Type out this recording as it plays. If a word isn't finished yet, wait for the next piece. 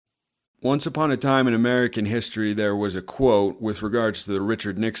Once upon a time in American history, there was a quote with regards to the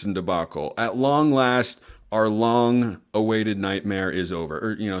Richard Nixon debacle. At long last, our long-awaited nightmare is over,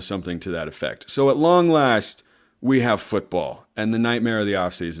 or, something to that effect. So at long last, we have football, and the nightmare of the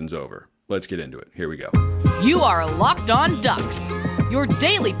offseason's over. Let's get into it. Here we go. You are Locked On Ducks, your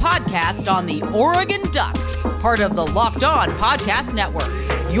daily podcast on the Oregon Ducks, part of the Locked On Podcast Network,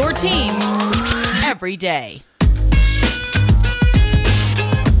 your team every day.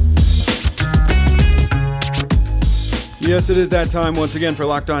 Yes, it is that time once again for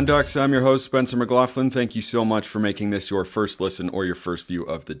Locked On Ducks. I'm your host, Spencer McLaughlin. Thank you so much for making this your first listen or your first view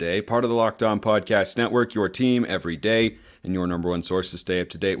of the day. Part of the Locked On Podcast Network, your team every day, and your number one source to stay up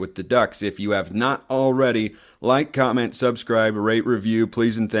to date with the Ducks. If you have not already, like, comment, subscribe, rate, review,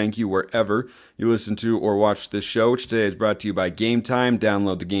 please and thank you wherever you listen to or watch this show, which today is brought to you by Game Time.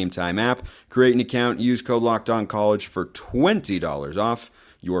 Download the Game Time app, create an account, use code LOCKEDONCollege for $20 off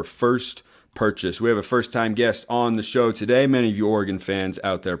your first purchase. We have a first-time guest on the show today. Many of you Oregon fans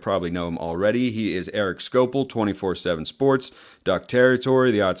out there probably know him already. He is Eric Skopil, 24/7 Sports, Duck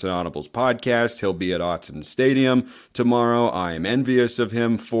Territory, the Autzen Audibles podcast. He'll be at Autzen Stadium tomorrow. I am envious of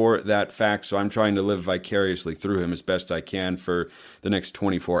him for that fact, so I'm trying to live vicariously through him as best I can for the next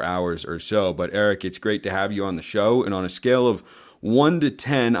 24 hours or so. But Eric, it's great to have you on the show, and on a scale of 1 to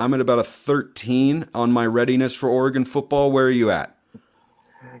 10, I'm at about a 13 on my readiness for Oregon football. Where are you at?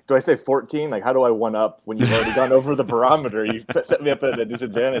 Do I say 14? Like, how do I one up when you've already gone over the barometer? You set me up at a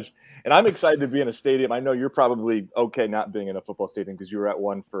disadvantage. And I'm excited to be in a stadium. I know you're probably okay not being in a football stadium because you were at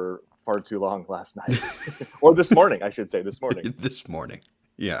one for far too long last night. Or this morning, I should say, this morning. This morning.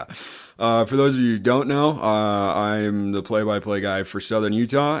 Yeah. For those of you who don't know, I'm the play-by-play guy for Southern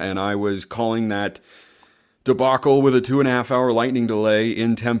Utah, and I was calling that debacle with a 2.5-hour lightning delay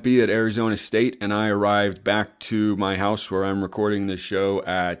in Tempe at Arizona State, and I arrived back to my house where I'm recording this show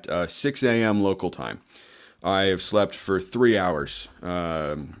at 6 a.m. local time. I have slept for 3 hours,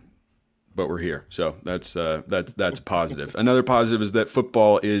 but we're here, so that's a positive. Another positive is that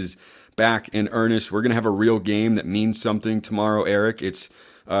football is back in earnest. We're going to have a real game that means something tomorrow, Eric. It's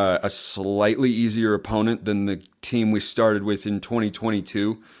a slightly easier opponent than the team we started with in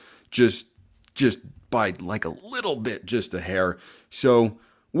 2022. Just by like a little bit, just a hair. So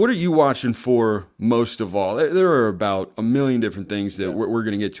what are you watching for most of all? There are about a million different things that we're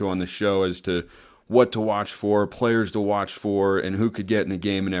going to get to on the show as to what to watch for, players to watch for, and who could get in the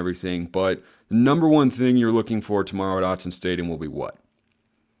game and everything. But the number one thing you're looking for tomorrow at Autzen Stadium will be what?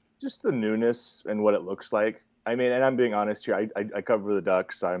 Just the newness and what it looks like. I mean, and I'm being honest here. I cover the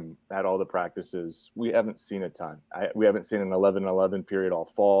Ducks. I'm at all the practices. We haven't seen a ton. We haven't seen an 11-11 period all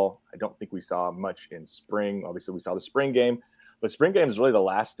fall. I don't think we saw much in spring. Obviously, we saw the spring game. But spring game is really the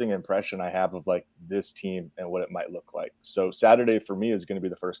lasting impression I have of, like, this team and what it might look like. So Saturday for me is going to be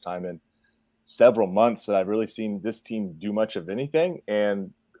the first time in several months that I've really seen this team do much of anything.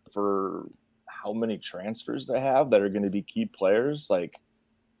 And for how many transfers they have that are going to be key players, like,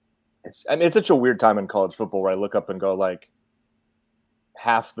 it's such a weird time in college football where I look up and go, like,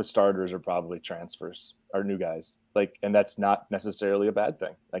 half the starters are probably transfers, are new guys. Like, and that's not necessarily a bad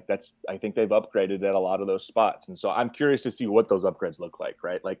thing. Like, I think they've upgraded at a lot of those spots. And so I'm curious to see what those upgrades look like,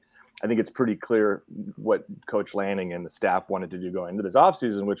 right? Like, I think it's pretty clear what Coach Lanning and the staff wanted to do going into this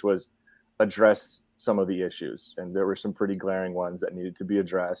offseason, which was address some of the issues. And there were some pretty glaring ones that needed to be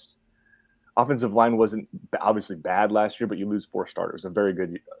addressed. Offensive line wasn't obviously bad last year, but you lose 4 starters, a very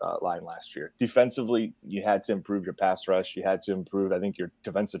good line last year. Defensively, you had to improve your pass rush. You had to improve, I think, your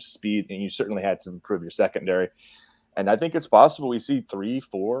defensive speed, and you certainly had to improve your secondary. And I think it's possible we see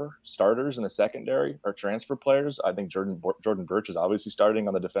 3-4 starters in the secondary or transfer players. I think Jordan Burch is obviously starting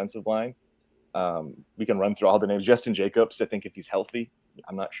on the defensive line. We can run through all the names. Justin Jacobs, I think if he's healthy,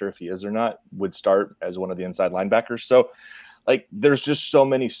 I'm not sure if he is or not, would start as one of the inside linebackers. So, like, there's just so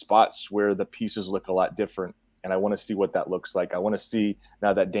many spots where the pieces look a lot different, and I want to see what that looks like. I want to see,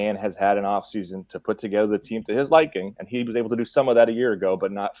 now that Dan has had an offseason to put together the team to his liking, and he was able to do some of that a year ago,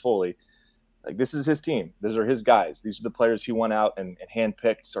 but not fully. Like, this is his team. These are his guys. These are the players he went out and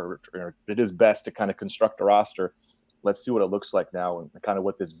handpicked or did his best to kind of construct a roster. Let's see what it looks like now and kind of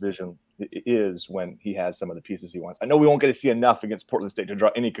what this vision is when he has some of the pieces he wants. I know we won't get to see enough against Portland State to draw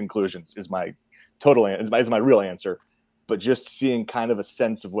any conclusions is my real answer. But just seeing kind of a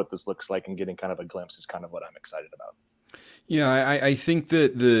sense of what this looks like and getting kind of a glimpse is kind of what I'm excited about. Yeah, I think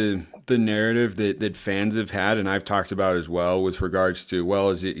that the narrative that fans have had, and I've talked about as well, with regards to, well,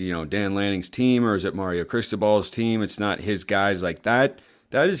 is it, Dan Lanning's team or is it Mario Cristobal's team? It's not his guys like that.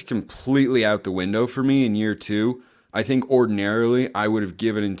 That is completely out the window for me in year 2. I think ordinarily I would have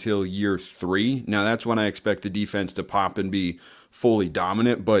given until year 3. Now that's when I expect the defense to pop and be fully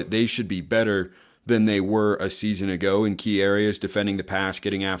dominant, but they should be better than they were a season ago in key areas, defending the pass,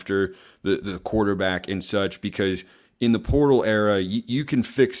 getting after the quarterback and such, because in the portal era, you can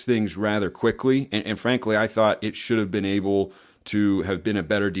fix things rather quickly. And frankly, I thought it should have been able to have been a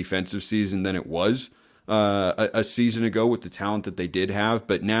better defensive season than it was a season ago with the talent that they did have.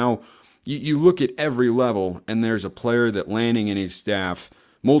 But now you look at every level, and there's a player that Lanning and his staff,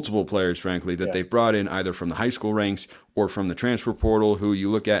 multiple players, frankly, that they've brought in either from the high school ranks or from the transfer portal, who you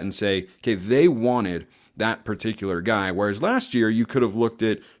look at and say, okay, they wanted that particular guy. Whereas last year, you could have looked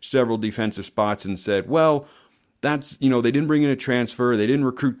at several defensive spots and said, well, that's, they didn't bring in a transfer. They didn't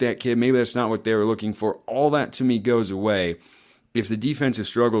recruit that kid. Maybe that's not what they were looking for. All that to me goes away if the defensive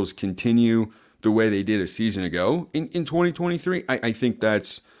struggles continue the way they did a season ago in 2023. I think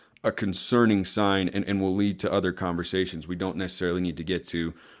that's a concerning sign and will lead to other conversations we don't necessarily need to get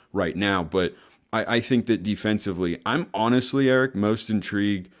to right now. But I think that defensively, I'm honestly, Eric, most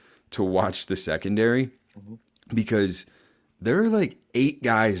intrigued to watch the secondary because there are like 8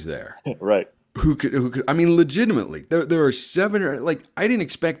 guys there. Right. Who could, I mean, legitimately, there are 7 or like, I didn't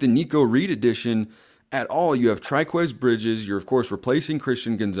expect the Nico Reed edition at all. You have Triquez Bridges. You're, of course, replacing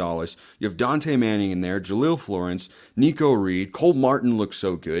Christian Gonzalez. You have Dante Manning in there, Jaleel Florence, Nico Reed. Cole Martin looks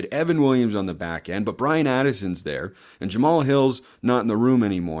so good. Evan Williams on the back end, but Brian Addison's there. And Jamal Hill's not in the room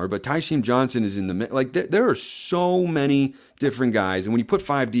anymore, but Tysheem Johnson is in the mix. Like, there are so many different guys. And when you put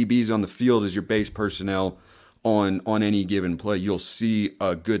 5 DBs on the field as your base personnel on any given play, you'll see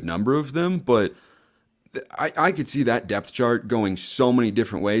a good number of them. But I could see that depth chart going so many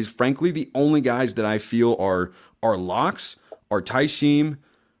different ways. Frankly, the only guys that I feel are locks are Tysheem,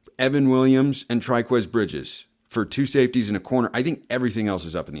 Evan Williams, and Triquez Bridges for 2 safeties and a corner. I think everything else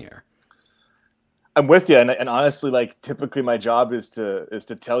is up in the air. I'm with you, and honestly, like typically my job is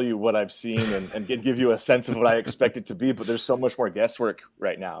to tell you what I've seen and give you a sense of what I expect it to be. But there's so much more guesswork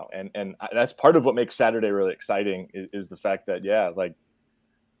right now, and that's part of what makes Saturday really exciting is the fact that like.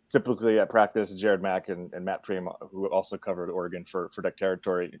 Typically at practice, Jared Mack and Matt Prehm, who also covered Oregon for Duck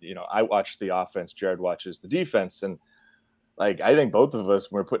Territory, I watch the offense, Jared watches the defense. And like, I think both of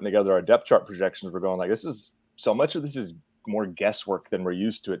us, when we're putting together our depth chart projections, we're going like, so much of this is more guesswork than we're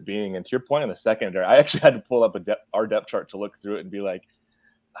used to it being. And to your point on the secondary, I actually had to pull up our depth chart to look through it and be like,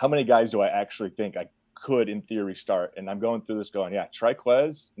 how many guys do I actually think I could in theory start? And I'm going through this going,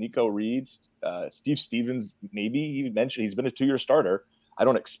 Triquez, Nico Reed, Steve Stevens, maybe you mentioned he's been a 2-year starter. I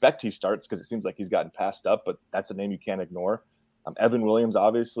don't expect he starts because it seems like he's gotten passed up, but that's a name you can't ignore. Evan Williams,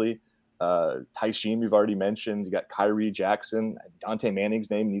 obviously. Tysheem, you've already mentioned. You got Kyrie Jackson. Dante Manning's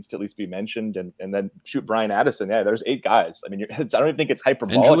name needs to at least be mentioned. And then Brian Addison. Yeah, there's 8 guys. I mean, I don't even think it's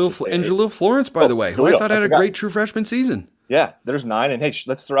hyperbolic. And Jaleel Florence, by the way, who I thought had a great true freshman season. Yeah, there's 9. And hey,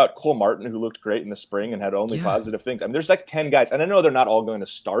 let's throw out Cole Martin, who looked great in the spring and had only positive things. I mean, there's like 10 guys. And I know they're not all going to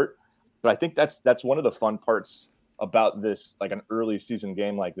start, but I think that's one of the fun parts about this, like an early season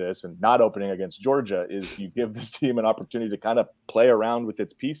game like this and not opening against Georgia, is you give this team an opportunity to kind of play around with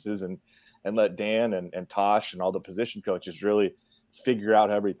its pieces and let Dan and Tosh and all the position coaches really figure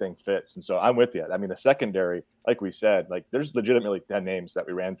out how everything fits. And so I'm with you. I mean, the secondary, like we said, like there's legitimately 10 names that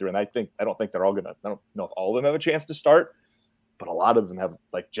we ran through. And I don't think they're all I don't know if all of them have a chance to start, but a lot of them have,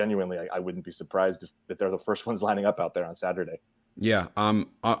 like, genuinely, I wouldn't be surprised if they're the first ones lining up out there on Saturday. Yeah,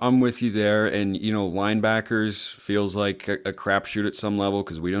 I'm with you there. And, linebackers feels like a crapshoot at some level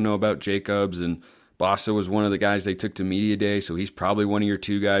because we don't know about Jacobs, and Bossa was one of the guys they took to media day, so he's probably one of your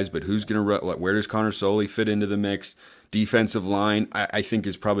 2 guys. But who's going to where does Connor Soley fit into the mix? Defensive line, I think,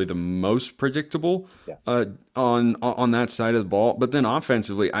 is probably the most predictable on that side of the ball. But then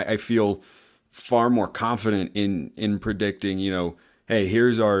offensively, I feel far more confident in predicting, hey,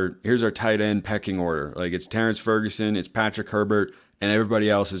 here's our tight end pecking order. Like, it's Terrence Ferguson, it's Patrick Herbert, and everybody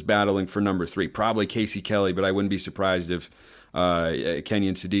else is battling for number 3. Probably Casey Kelly, but I wouldn't be surprised if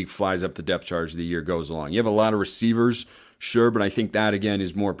Kenyon Sadiq flies up the depth chart as the year goes along. You have a lot of receivers, sure, but I think that, again,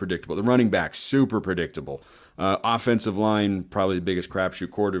 is more predictable. The running back, super predictable. Offensive line, probably the biggest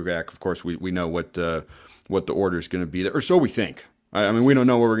crapshoot. Quarterback, of course, we know what the order is going to be there, or so we think. I mean, we don't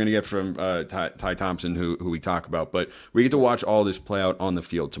know what we're going to get from Ty Thompson, who we talk about, but we get to watch all this play out on the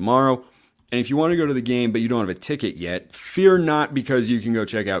field tomorrow. And if you want to go to the game but you don't have a ticket yet, fear not, because you can go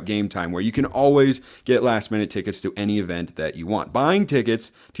check out Game Time, where you can always get last-minute tickets to any event that you want. Buying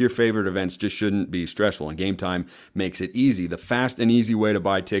tickets to your favorite events just shouldn't be stressful, and Game Time makes it easy. The fast and easy way to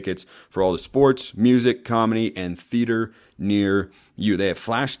buy tickets for all the sports, music, comedy, and theater near you. They have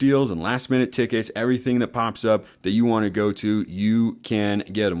flash deals and last-minute tickets. Everything that pops up that you want to go to, you can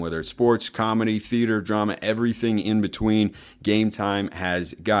get them. Whether it's sports, comedy, theater, drama, everything in between, Game Time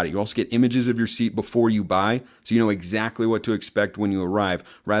has got it. You also get images of your seat before you buy, so you know exactly what to expect when you arrive,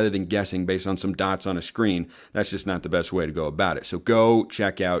 rather than guessing based on some dots on a screen. That's just not the best way to go about it. So go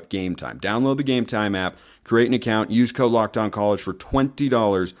check out Game Time. Download the Game Time app, create an account, use code LOCKEDONCollege for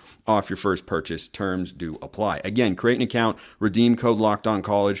 $20 off your first purchase. Terms do apply. Again, create an account, redeem code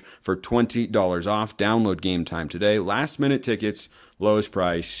LOCKEDONCollege for $20 off. Download Game Time today. Last minute tickets, lowest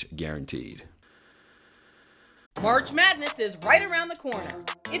price guaranteed. March Madness is right around the corner.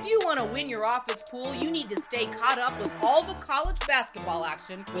 If you want to win your office pool, you need to stay caught up with all the college basketball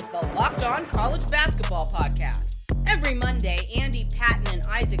action with the Locked On College Basketball Podcast. Every Monday, Andy Patton and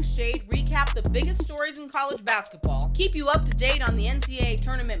Isaac Shade recap the biggest stories in college basketball, keep you up to date on the NCAA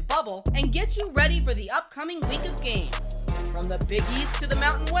tournament bubble, and get you ready for the upcoming week of games. From the Big East to the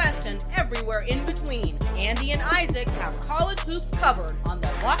Mountain West and everywhere in between, Andy and Isaac have college hoops covered on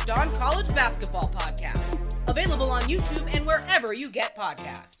the Locked On College Basketball Podcast. Available on YouTube and wherever you get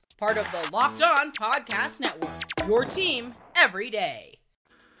podcasts. Part of the Locked On Podcast Network. Your team every day.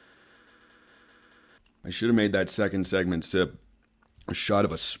 I should have made that second segment sip a shot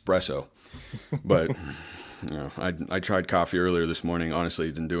of espresso, but I tried coffee earlier this morning. Honestly,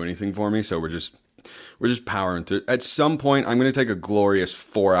 it didn't do anything for me, so we're just powering through. At some point, I'm going to take a glorious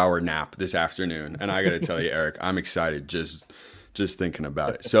 4-hour nap this afternoon, and I got to tell you, Eric, I'm excited just thinking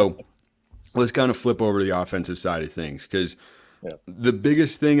about it. So let's kind of flip over to the offensive side of things, because the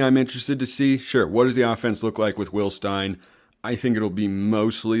biggest thing I'm interested to see, sure, what does the offense look like with Will Stein? I think it'll be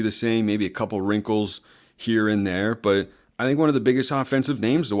mostly the same, maybe a couple wrinkles here and there. But I think one of the biggest offensive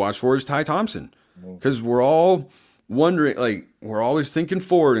names to watch for is Ty Thompson. Because we're all wondering, like, we're always thinking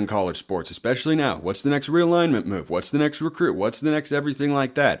forward in college sports, especially now. What's the next realignment move? What's the next recruit? What's the next everything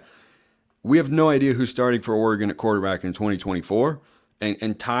like that? We have no idea who's starting for Oregon at quarterback in 2024.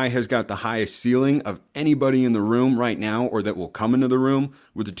 And Ty has got the highest ceiling of anybody in the room right now, or that will come into the room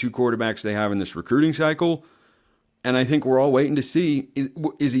with the two quarterbacks they have in this recruiting cycle. And I think we're all waiting to see,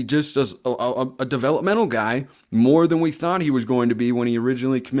 is he just a developmental guy more than we thought he was going to be when he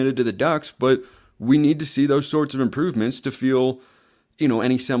originally committed to the Ducks? But we need to see those sorts of improvements to feel,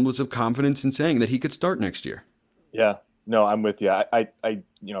 any semblance of confidence in saying that he could start next year. Yeah, no, I'm with you. I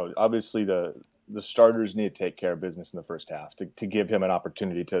obviously the starters need to take care of business in the first half to give him an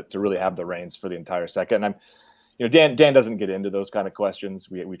opportunity to really have the reins for the entire second. And Dan doesn't get into those kind of questions.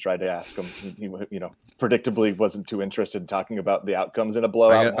 We tried to ask him. He predictably wasn't too interested in talking about the outcomes in a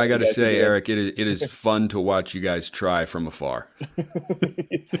blowout. I got to say, Eric, it is fun to watch you guys try from afar.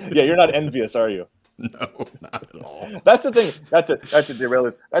 Yeah, you're not envious, are you? No, not at all. That's the thing. That's a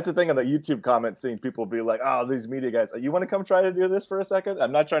derail. That's the thing on the YouTube comments, seeing people be like, "Oh, these media guys, you want to come try to do this for a second?"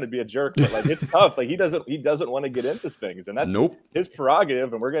 I'm not trying to be a jerk, but like it's tough. Like he doesn't want to get into things, and that's his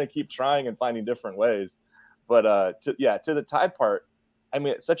prerogative. And we're going to keep trying and finding different ways. But to the Ty part, I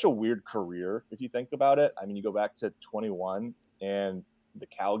mean, it's such a weird career if you think about it. I mean, you go back to 21 and the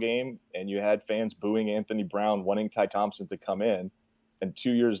Cal game, and you had fans booing Anthony Brown, wanting Ty Thompson to come in, and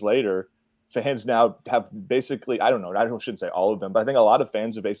 2 years later, fans now have basically, I don't know, I shouldn't say all of them, but I think a lot of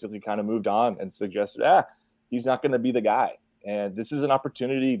fans have basically kind of moved on and suggested, he's not going to be the guy. And this is an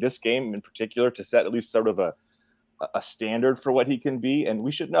opportunity, this game in particular, to set at least sort of a standard for what he can be. And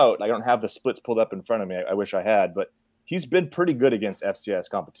we should note, I don't have the splits pulled up in front of me. I wish I had, but he's been pretty good against FCS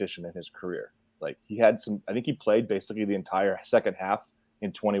competition in his career. Like I think he played basically the entire second half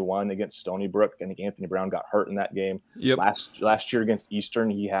in 21 against Stony Brook. I think Anthony Brown got hurt in that game. Yep. Last year against Eastern,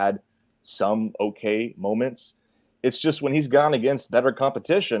 he had some okay moments. It's just when he's gone against better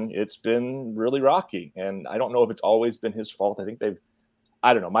competition, it's been really rocky. And I don't know if it's always been his fault. I think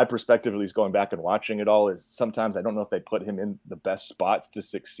I don't know. My perspective, at least going back and watching it all, is sometimes I don't know if they put him in the best spots to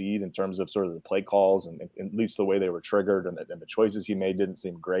succeed in terms of sort of the play calls and at least the way they were triggered, and the choices he made didn't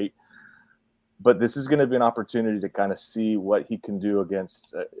seem great. But this is going to be an opportunity to kind of see what he can do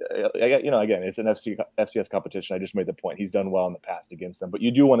against, again, it's an FCS competition. I just made the point. He's done well in the past against them. But you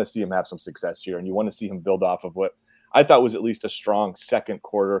do want to see him have some success here, and you want to see him build off of what I thought was at least a strong second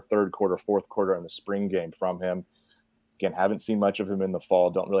quarter, third quarter, fourth quarter in the spring game from him. Again, haven't seen much of him in the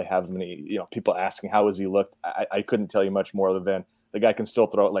fall. Don't really have many, people asking how has he looked. I couldn't tell you much more other than the guy can still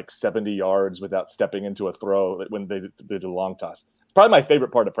throw it like 70 yards without stepping into a throw when they did a long toss. It's probably my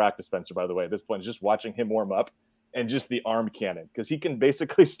favorite part of practice, Spencer, by the way, at this point, is just watching him warm up and just the arm cannon, because he can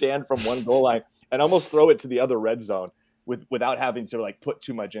basically stand from one goal line and almost throw it to the other red zone. without having to like put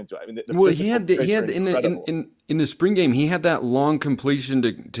too much into it. I mean, he had in the spring game, he had that long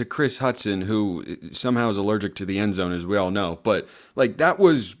completion to Chris Hudson, who somehow is allergic to the end zone, as we all know. But like, that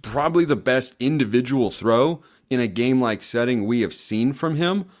was probably the best individual throw in a game-like setting we have seen from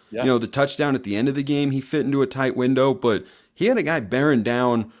him. Yeah. You know, the touchdown at the end of the game, he fit into a tight window, but he had a guy bearing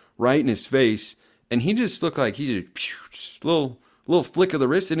down right in his face, and he just looked like he did just a little flick of the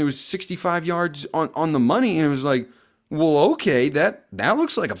wrist, and it was 65 yards on the money, and it was like, well, okay, that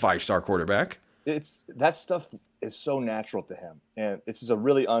looks like a 5-star quarterback. That stuff is so natural to him, and this is a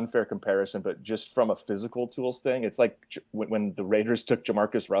really unfair comparison, but just from a physical tools thing, it's like when the Raiders took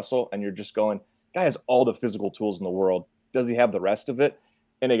Jamarcus Russell, and you're just going, guy has all the physical tools in the world. Does he have the rest of it?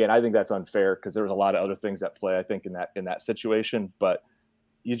 And again, I think that's unfair because there was a lot of other things at play, I think, in that situation. But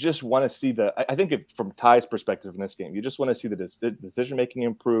you just want to see I think from Ty's perspective in this game, you just want to see the decision making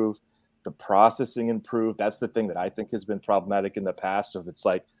improve, the processing improve. That's the thing that I think has been problematic in the past. If it's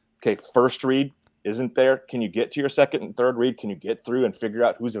like, okay, first read isn't there. Can you get to your second and third read? Can you get through and figure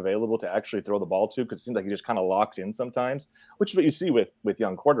out who's available to actually throw the ball to? Because it seems like he just kind of locks in sometimes, which is what you see with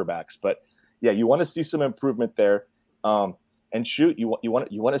young quarterbacks. But yeah, you want to see some improvement there. And shoot, you want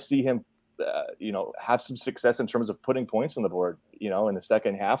to see him, have some success in terms of putting points on the board, in the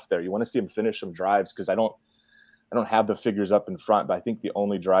second half there. You want to see him finish some drives, because I don't have the figures up in front, but I think the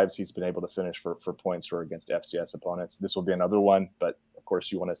only drives he's been able to finish for points were against FCS opponents. This will be another one, but of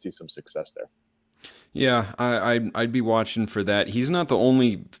course you want to see some success there. Yeah, I'd be watching for that. He's not the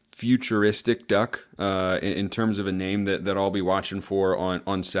only futuristic Duck in terms of a name that I'll be watching for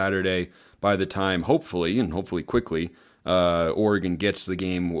on Saturday. By the time, hopefully quickly, Oregon gets the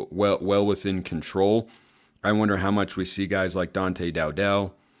game well within control. I wonder how much we see guys like Dante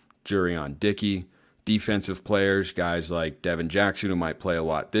Dowdell, Jurion Dickey, defensive players, guys like Devin Jackson, who might play a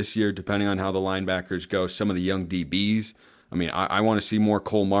lot this year, depending on how the linebackers go, some of the young DBs. I mean, I want to see more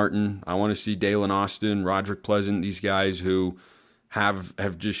Cole Martin. I want to see Dalen Austin, Roderick Pleasant, these guys who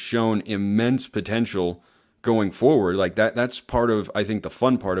have just shown immense potential going forward. Like that's part of, I think, the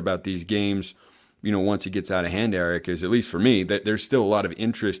fun part about these games, once it gets out of hand, Eric, is, at least for me, that there's still a lot of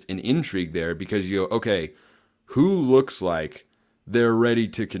interest and intrigue there, because you go, okay, who looks like they're ready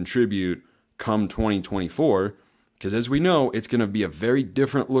to contribute come 2024? Because as we know, it's going to be a very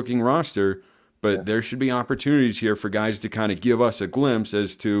different looking roster, but there should be opportunities here for guys to kind of give us a glimpse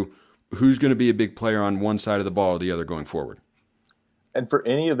as to who's going to be a big player on one side of the ball or the other going forward. And for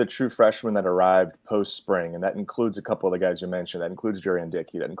any of the true freshmen that arrived post-spring, and that includes a couple of the guys you mentioned, that includes Jurion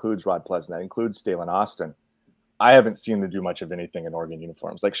Dickey, that includes Rod Pleasant, that includes Dalen Austin, I haven't seen them do much of anything in Oregon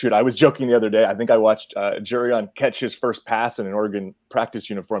uniforms. Like, shoot, I was joking the other day. I think I watched Jurion catch his first pass in an Oregon practice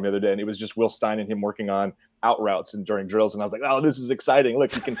uniform the other day, and it was just Will Stein and him working on out routes and during drills. And I was like, oh, this is exciting.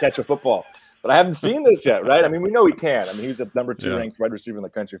 Look, he can catch a football. But I haven't seen this yet, right? I mean, we know he can. I mean, he's a number 2 ranked wide receiver in the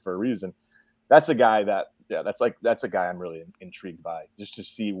country for a reason. That's a guy that's a guy I'm really intrigued by, just to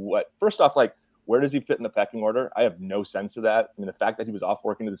see first off, like, where does he fit in the pecking order? I have no sense of that. I mean, the fact that he was off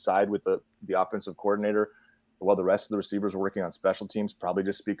working to the side with the offensive coordinator while the rest of the receivers were working on special teams probably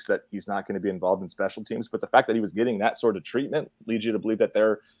just speaks that he's not going to be involved in special teams. But the fact that he was getting that sort of treatment leads you to believe that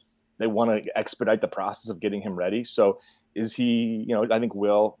they want to expedite the process of getting him ready. So is he, I think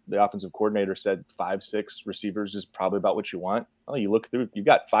Will, the offensive coordinator, said 5-6 receivers is probably about what you want. Well, you look through, you've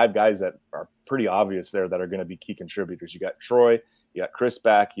got 5 guys that are pretty obvious there that are going to be key contributors. You got Troy, you got Chris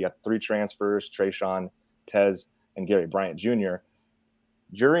back, you got 3 transfers, Trayshawn, Tez, and Gary Bryant Jr.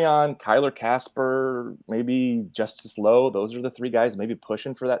 Jurion, Kyler Casper, maybe Justice Lowe. Those are the 3 guys maybe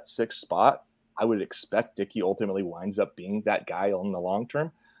pushing for that 6th spot. I would expect Dickey ultimately winds up being that guy in the long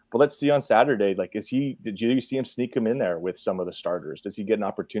term. But let's see on Saturday, like, did you see him sneak him in there with some of the starters? Does he get an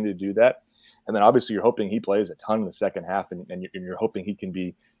opportunity to do that? And then obviously you're hoping he plays a ton in the second half, and you're hoping he can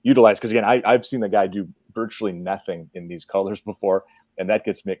be utilized. Because again, I've seen the guy do virtually nothing in these colors before, and that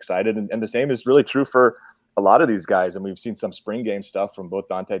gets me excited. And the same is really true for a lot of these guys. And we've seen some spring game stuff from both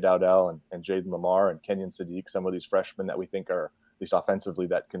Dante Dowdell and Jaden Lamar and Kenyon Sadiq, some of these freshmen that we think are, at least offensively,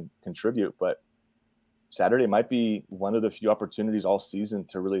 that can contribute. But Saturday might be one of the few opportunities all season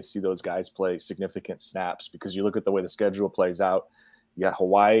to really see those guys play significant snaps, because you look at the way the schedule plays out. You got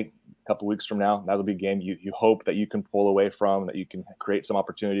Hawaii a couple weeks from now. That'll be a game you hope that you can pull away from, that you can create some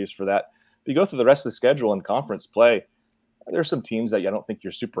opportunities for that. But you go through the rest of the schedule and conference play, there's some teams that I don't think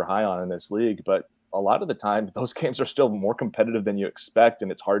you're super high on in this league, but a lot of the time those games are still more competitive than you expect,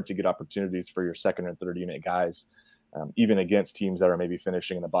 and it's hard to get opportunities for your second and third unit guys, even against teams that are maybe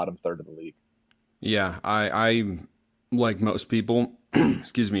finishing in the bottom third of the league. Yeah, I like most people,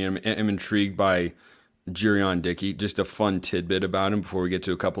 excuse me, I'm intrigued by Jurion Dickey. Just a fun tidbit about him before we get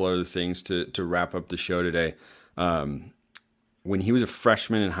to a couple other things to wrap up the show today. When he was a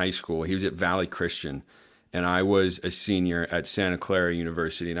freshman in high school, he was at Valley Christian, and I was a senior at Santa Clara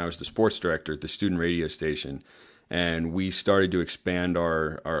University, and I was the sports director at the student radio station. And we started to expand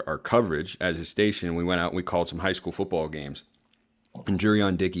our coverage as a station. We went out and we called some high school football games. And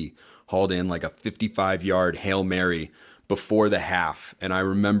Jurion Dickey hauled in like a 55-yard Hail Mary before the half. And I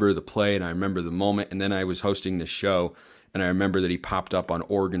remember the play and I remember the moment. And then I was hosting this show, and I remember that he popped up on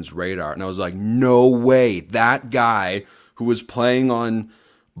Oregon's radar. And I was like, no way, that guy who was playing on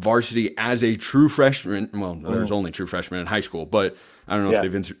varsity as a true freshman. Well, there's only true freshmen in high school, but I don't know if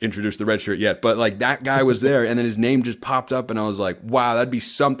they've introduced the red shirt yet. But like that guy was there, and then his name just popped up, and I was like, wow, that'd be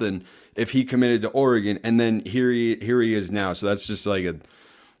something if he committed to Oregon. And then here he is now. So that's just like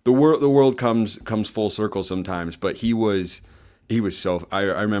the world comes full circle sometimes. But he was so. I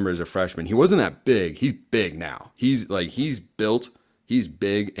remember as a freshman, he wasn't that big. He's big now. He's built. He's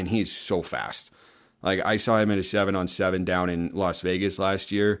big, and he's so fast. Like, I saw him at a 7-on-7 down in Las Vegas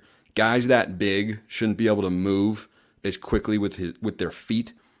last year. Guys that big shouldn't be able to move as quickly with their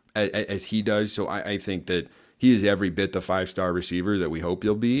feet as he does. So I think that he is every bit the 5-star receiver that we hope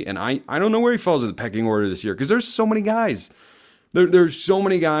he'll be. And I don't know where he falls in the pecking order this year, because there's so many guys. There's so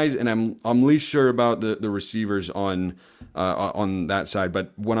many guys, and I'm least sure about the receivers on that side.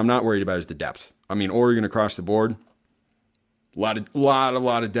 But what I'm not worried about is the depth. I mean, Oregon across the board, a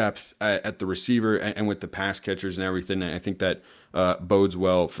lot of depth at the receiver and with the pass catchers and everything. And I think that bodes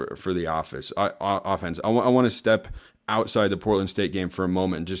well for the offense. I want to step outside the Portland State game for a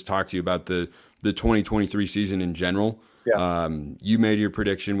moment and just talk to you about the 2023 season in general. Yeah. You made your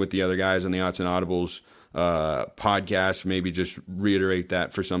prediction with the other guys on the Odds and Audibles podcast. Maybe just reiterate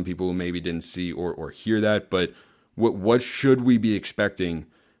that for some people who maybe didn't see or hear that. But what should we be expecting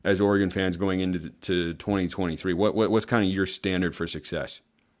as Oregon fans going into 2023? What's kind of your standard for success?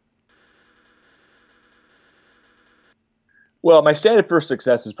 Well, my standard for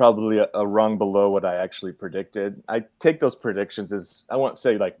success is probably a rung below what I actually predicted. I take those predictions as, I won't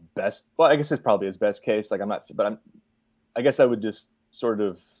say like best. Well, I guess it's probably his best case. Like I guess I would just sort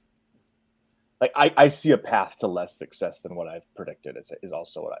of like, I see a path to less success than what I've predicted is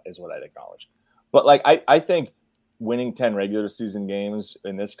also what I'd acknowledge. But like, I think winning 10 regular season games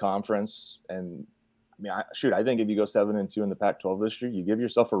in this conference, and I mean, I think if you go 7-2 in the Pac-12 this year, you give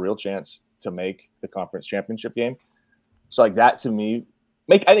yourself a real chance to make the conference championship game. So like that to me,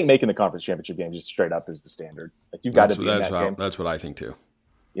 I think making the conference championship game just straight up is the standard. Like you've got to be in that game. That's what I think too.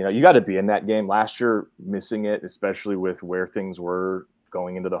 You know, you got to be in that game. Last year, missing it, especially with where things were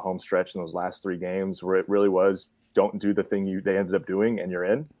going into the home stretch in those last 3 games, where it really was, don't do the thing they ended up doing and you're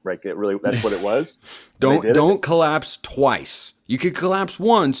in. Right? That's what it was. Don't collapse twice. You could collapse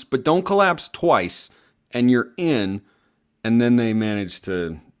once, but don't collapse twice and you're in. And then they managed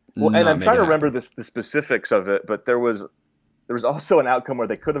to. Well, and I'm trying to remember the specifics of it, but there was also an outcome where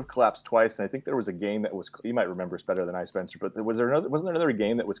they could have collapsed twice, and I think there was a game that was, you might remember this better than I, Spencer, but wasn't there another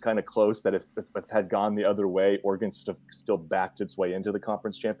game that was kind of close that if it had gone the other way, Oregon still backed its way into the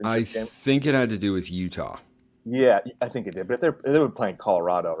conference championship game? I think it had to do with Utah. Yeah, I think it did, but they were playing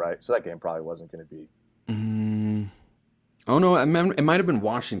Colorado, right? So that game probably wasn't going to be. Oh no, it might have been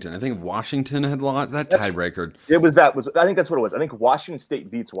Washington. I think Washington had lost that tiebreaker. I think that's what it was. I think Washington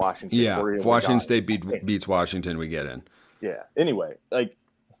State beats Washington. Yeah, if Washington State beats Washington, we get in. Yeah. Anyway, like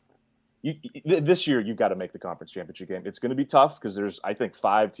this year, you've got to make the conference championship game. It's going to be tough because there's, I think,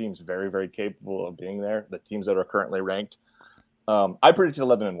 5 teams very, very capable of being there. The teams that are currently ranked. I predicted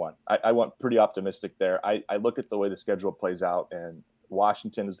 11-1. I went pretty optimistic there. I look at the way the schedule plays out, and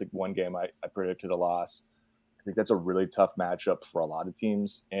Washington is the one game I predicted a loss. I think that's a really tough matchup for a lot of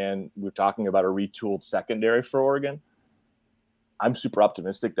teams. And we're talking about a retooled secondary for Oregon. I'm super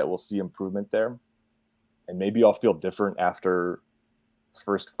optimistic that we'll see improvement there. And maybe I'll feel different after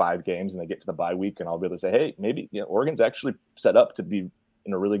first 5 games and they get to the bye week, and I'll be able to say, hey, maybe Oregon's actually set up to be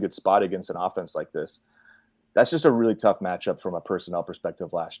in a really good spot against an offense like this. That's just a really tough matchup from a personnel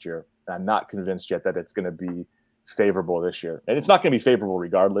perspective last year. And I'm not convinced yet that it's going to be favorable this year. And it's not going to be favorable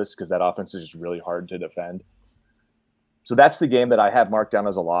regardless, because that offense is just really hard to defend. So that's the game that I have marked down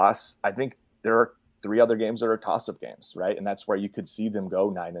as a loss. I think there are 3 other games that are toss-up games, right? And that's where you could see them go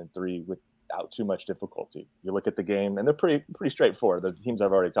 9-3 without too much difficulty. You look at the game, and they're pretty straightforward. The teams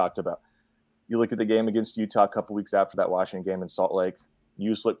I've already talked about. You look at the game against Utah a couple weeks after that Washington game in Salt Lake.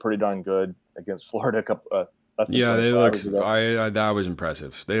 Utes looked pretty darn good against Florida a couple. Yeah, they look. That was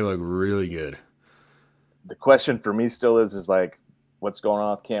impressive. They look really good. The question for me still is like, what's going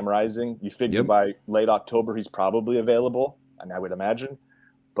on with Cam Rising? You figure by late October he's probably available, and I would imagine,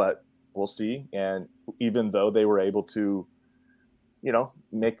 but we'll see. And even though they were able to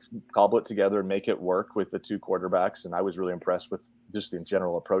cobble it together and make it work with the two quarterbacks. And I was really impressed with just the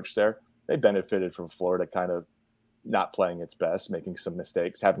general approach there. They benefited from Florida kind of not playing its best, making some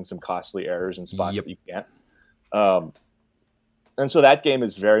mistakes, having some costly errors in spots that you can't. And so that game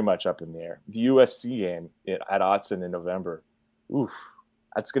is very much up in the air. The USC game at Autzen in November,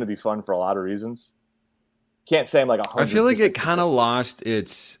 that's going to be fun for a lot of reasons. Can't say I'm like 100%. I feel like it kind of lost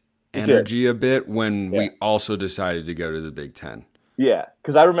its energy a bit when we also decided to go to the Big Ten. Yeah,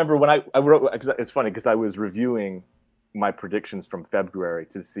 because I remember when I wrote, cause it's funny because I was reviewing my predictions from February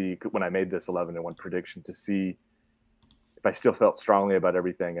to see when I made this 11-1 prediction to see if I still felt strongly about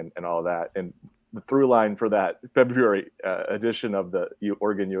everything and all that. And the through line for that February edition of the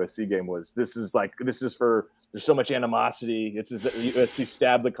Oregon USC game was this is for there's so much animosity. It's just that USC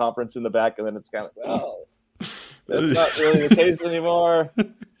stabbed the conference in the back, and then it's kind of that's not really the case anymore.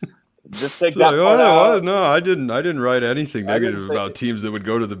 Just take that part out. No, I didn't write anything negative about teams that would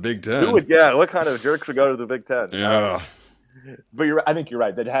go to the Big Ten. What kind of jerks would go to the Big Ten? Yeah. But I think you're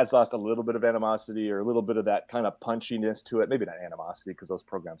right. That it has lost a little bit of animosity or a little bit of that kind of punchiness to it. Maybe not animosity because those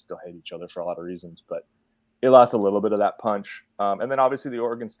programs still hate each other for a lot of reasons, but it lost a little bit of that punch. And then obviously the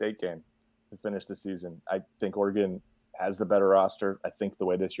Oregon State game to finish the season. I think Oregon has the better roster. I think the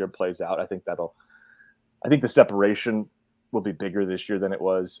way this year plays out, I think the separation will be bigger this year than it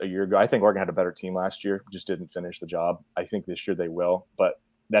was a year ago. I think Oregon had a better team last year, just didn't finish the job. I think this year they will, but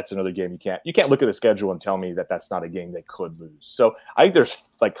that's another game you can't look at the schedule and tell me that that's not a game they could lose. So I think there's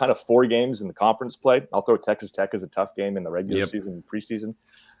like kind of 4 games in the conference play. I'll throw Texas Tech as a tough game in the regular season and preseason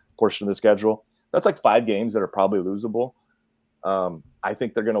portion of the schedule. That's like 5 games that are probably losable. I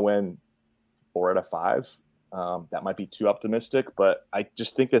think they're going to win 4 out of 5. That might be too optimistic, but I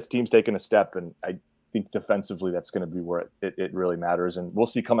just think this team's taking a step, and I think defensively that's going to be where it really matters. And we'll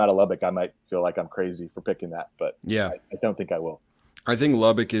see come out of Lubbock. I might feel like I'm crazy for picking that, but I don't think I will. I think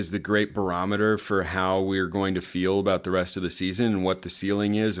Lubbock is the great barometer for how we're going to feel about the rest of the season and what the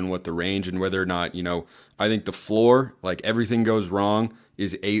ceiling is and what the range and whether or not, I think the floor, like everything goes wrong,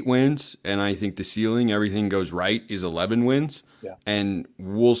 is 8 wins. And I think the ceiling, everything goes right, is 11 wins. Yeah. And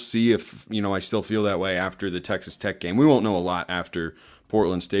we'll see if, I still feel that way after the Texas Tech game. We won't know a lot after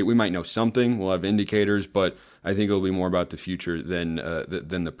Portland State. We might know something. We'll have indicators, but I think it'll be more about the future than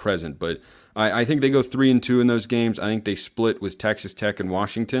the present. But I think they go 3-2 in those games. I think they split with Texas Tech and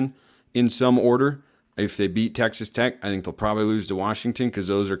Washington in some order. If they beat Texas Tech, I think they'll probably lose to Washington because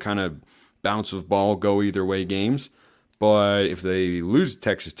those are kind of bounce of ball, go either way games. But if they lose to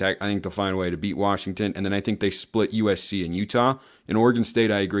Texas Tech, I think they'll find a way to beat Washington. And then I think they split USC and Utah. And Oregon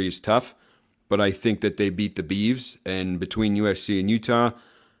State, I agree, is tough. But I think that they beat the Beavs. And between USC and Utah,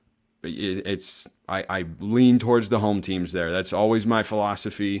 I lean towards the home teams there. That's always my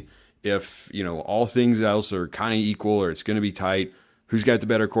philosophy. If, all things else are kind of equal or it's going to be tight, who's got the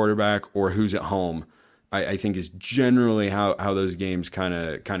better quarterback or who's at home, I think is generally how those games kind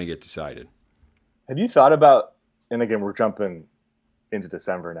of get decided. Have you thought about, and again, we're jumping into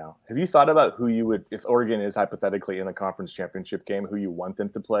December now, have you thought about who you would, if Oregon is hypothetically in the conference championship game, who you want them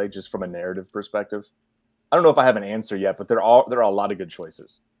to play just from a narrative perspective? I don't know if I have an answer yet, but there are a lot of good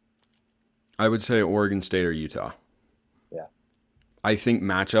choices. I would say Oregon State or Utah. Yeah. I think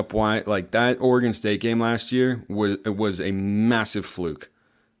matchup-wise, like that Oregon State game last year was a massive fluke.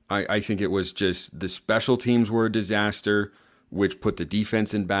 I think it was just the special teams were a disaster, which put the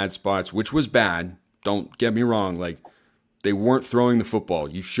defense in bad spots, which was bad. Don't get me wrong. Like, they weren't throwing the football.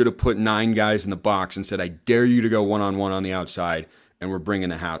 You should have put 9 guys in the box and said, I dare you to go one-on-one on the outside, and we're bringing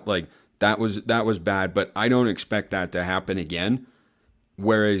the house. Like, that was bad, but I don't expect that to happen again.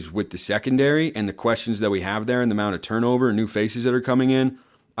 Whereas with the secondary and the questions that we have there and the amount of turnover and new faces that are coming in,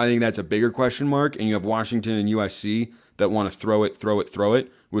 I think that's a bigger question mark. And you have Washington and USC that want to throw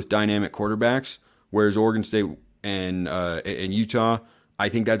it with dynamic quarterbacks. Whereas Oregon State and Utah, I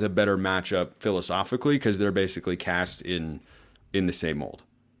think that's a better matchup philosophically because they're basically cast in the same mold.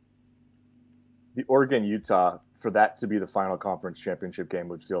 The Oregon-Utah, for that to be the final conference championship game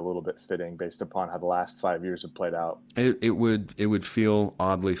would feel a little bit fitting based upon how the last 5 years have played out. It would feel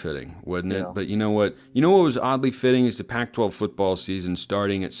oddly fitting, wouldn't it? But you know what? You know what was oddly fitting is the Pac-12 football season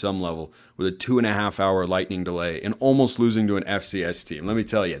starting at some level with a 2.5-hour lightning delay and almost losing to an FCS team. Let me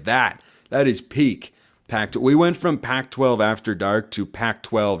tell you, that is peak Pac-12. We went from Pac-12 after dark to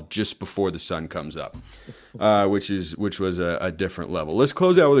Pac-12 just before the sun comes up, which was a different level. Let's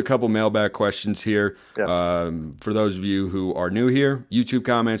close out with a couple mailbag questions here. Yeah. For those of you who are new here, YouTube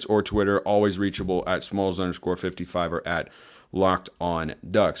comments or Twitter, always reachable at Smalls_55 or at Locked On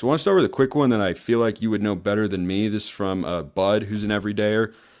Ducks. I want to start with a quick one that I feel like you would know better than me. This is from Bud, who's an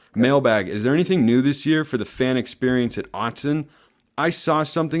everydayer. Mailbag, is there anything new this year for the fan experience at Autzen? I saw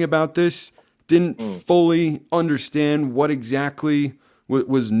something about this, didn't fully understand what exactly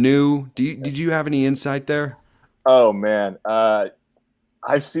was new. Did you have any insight there? Oh man,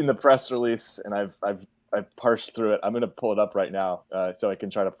 I've seen the press release and I've parsed through it. I'm going to pull it up right now so I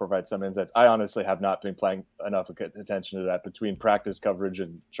can try to provide some insights. I honestly have not been paying enough attention to that between practice coverage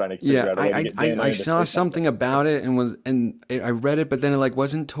and trying to figure out a way to get Dan I saw something about it and I read it, but then it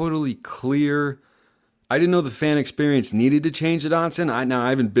wasn't totally clear. I didn't know the fan experience needed to change at Autzen. I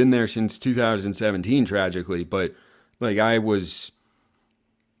haven't been there since 2017, tragically, but I was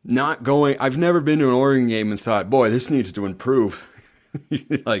not going. I've never been to an Oregon game and thought, boy, this needs to improve.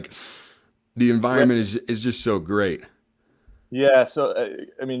 The environment is just so great. Yeah. So,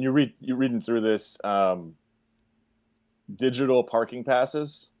 I mean, you're reading through this, digital parking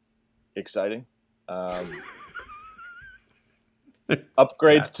passes, exciting.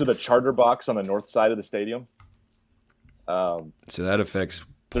 Upgrades to the charter box on the north side of the stadium. So that affects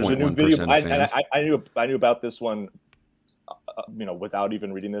there's a new 0.1% video. of fans. I knew about this one, without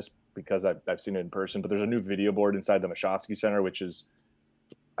even reading this because I've seen it in person. But there's a new video board inside the Mashofsky Center, which is,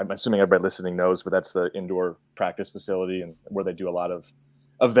 I'm assuming everybody listening knows, but that's the indoor practice facility and where they do a lot of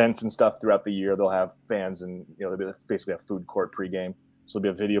events and stuff throughout the year. They'll have fans and they'll be basically a food court pregame. So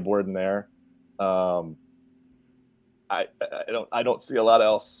there'll be a video board in there. I don't see a lot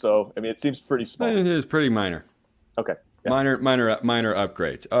else. So I mean, it seems pretty small. It is pretty minor. Okay. Yeah. Minor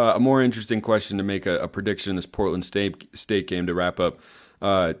upgrades. A more interesting question to make a prediction in this Portland State game to wrap up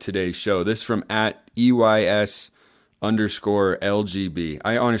today's show. This from @EYS_LGB.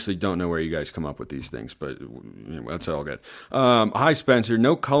 I honestly don't know where you guys come up with these things, but that's all good. Hi, Spencer.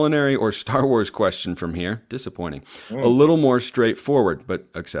 No culinary or Star Wars question from here. Disappointing. A little more straightforward, but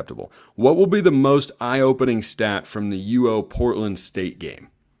acceptable. What will be the most eye-opening stat from the UO Portland State game?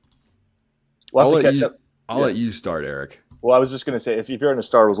 I'll let you start, Eric. Well, I was just going to say, if you're into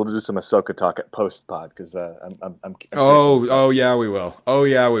Star Wars, we'll do some Ahsoka talk at post-pod because I'm Oh, yeah, we will.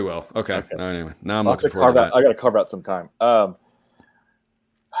 Okay. Anyway, now I'm looking forward to that. I got to carve out some time. So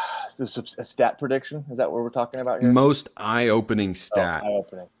a stat prediction? Is that what we're talking about here? Most eye-opening stat.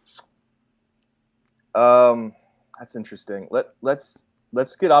 Eye-opening. That's interesting. Let's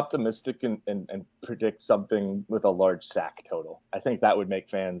get optimistic and predict something with a large sack total. I think that would make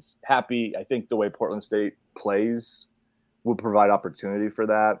fans happy. I think the way Portland State plays would provide opportunity for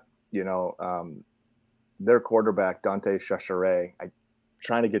that. Their quarterback, Dante Chachere, I'm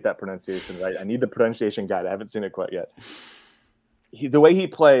trying to get that pronunciation right. I need the pronunciation guide. I haven't seen it quite yet. The way he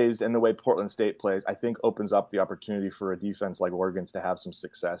plays and the way Portland State plays, I think opens up the opportunity for a defense like Oregon's to have some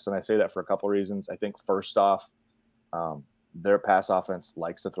success. And I say that for a couple of reasons. I think first off, their pass offense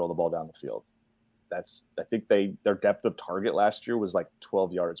likes to throw the ball down the field. I think their depth of target last year was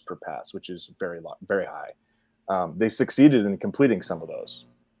 12 yards per pass, which is very high. They succeeded in completing some of those,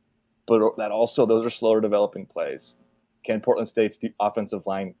 but those are slower developing plays. Can Portland State's offensive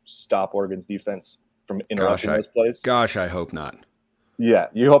line stop Oregon's defense from interrupting those plays? Gosh, I hope not. Yeah,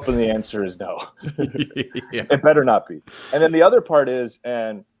 you're hoping the answer is no. Yeah. It better not be. And then the other part is,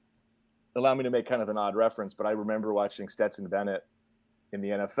 and allow me to make kind of an odd reference, but I remember watching Stetson Bennett in the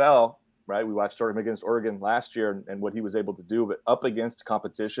NFL, right? We watched him against Oregon last year and what he was able to do, but up against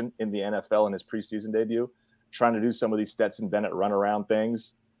competition in the NFL in his preseason debut, trying to do some of these Stetson Bennett runaround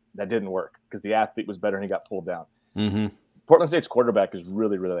things, that didn't work because the athlete was better and he got pulled down. Mm-hmm. Portland State's quarterback is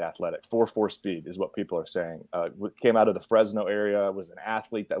really, really athletic. 4.4 speed is what people are saying. Came out of the Fresno area, was an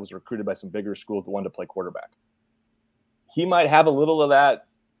athlete that was recruited by some bigger schools that wanted to play quarterback. He might have a little of that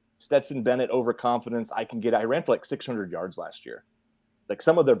Stetson Bennett overconfidence. I ran for 600 yards last year.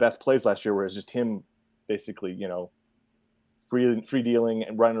 Some of their best plays last year were just him basically, free dealing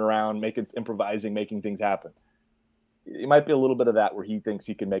and running around, improvising, making things happen. It might be a little bit of that where he thinks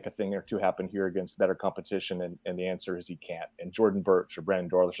he can make a thing or two happen here against better competition, and the answer is he can't. And Jordan Birch or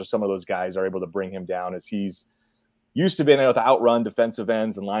Brandon Dorlish or some of those guys are able to bring him down as he's used to being able to outrun defensive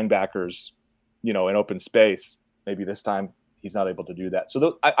ends and linebackers, in open space. Maybe this time he's not able to do that.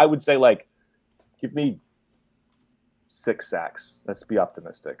 So I would say give me 6 sacks. Let's be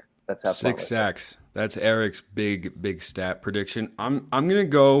optimistic. Let's have 6 sacks. That's Eric's big stat prediction. I'm gonna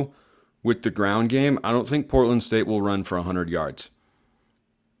go with the ground game. I don't think Portland State will run for 100 yards.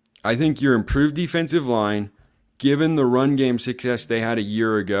 I think your improved defensive line, given the run game success they had a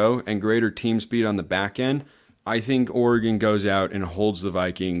year ago and greater team speed on the back end, I think Oregon goes out and holds the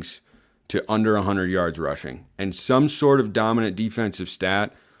Vikings to under 100 yards rushing. And some sort of dominant defensive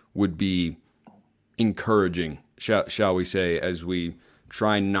stat would be encouraging, shall we say, as we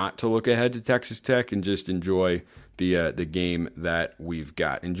try not to look ahead to Texas Tech and just enjoy the game that we've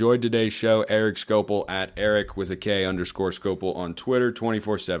got. Enjoyed today's show. Eric Skopil at Eric with a K _Skopil on Twitter,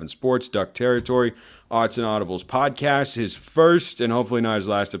 24/7 Sports, Duck Territory, Odds and Audibles podcast, his first and hopefully not his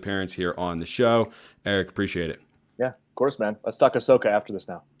last appearance here on the show. Eric, appreciate it. Yeah, of course, man. Let's talk Ahsoka after this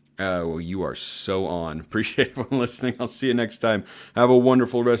now. Well, you are so on. Appreciate everyone listening. I'll see you next time. Have a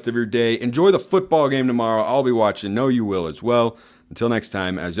wonderful rest of your day. Enjoy the football game tomorrow. I'll be watching. Know you will as well. Until next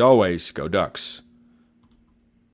time, as always, go Ducks.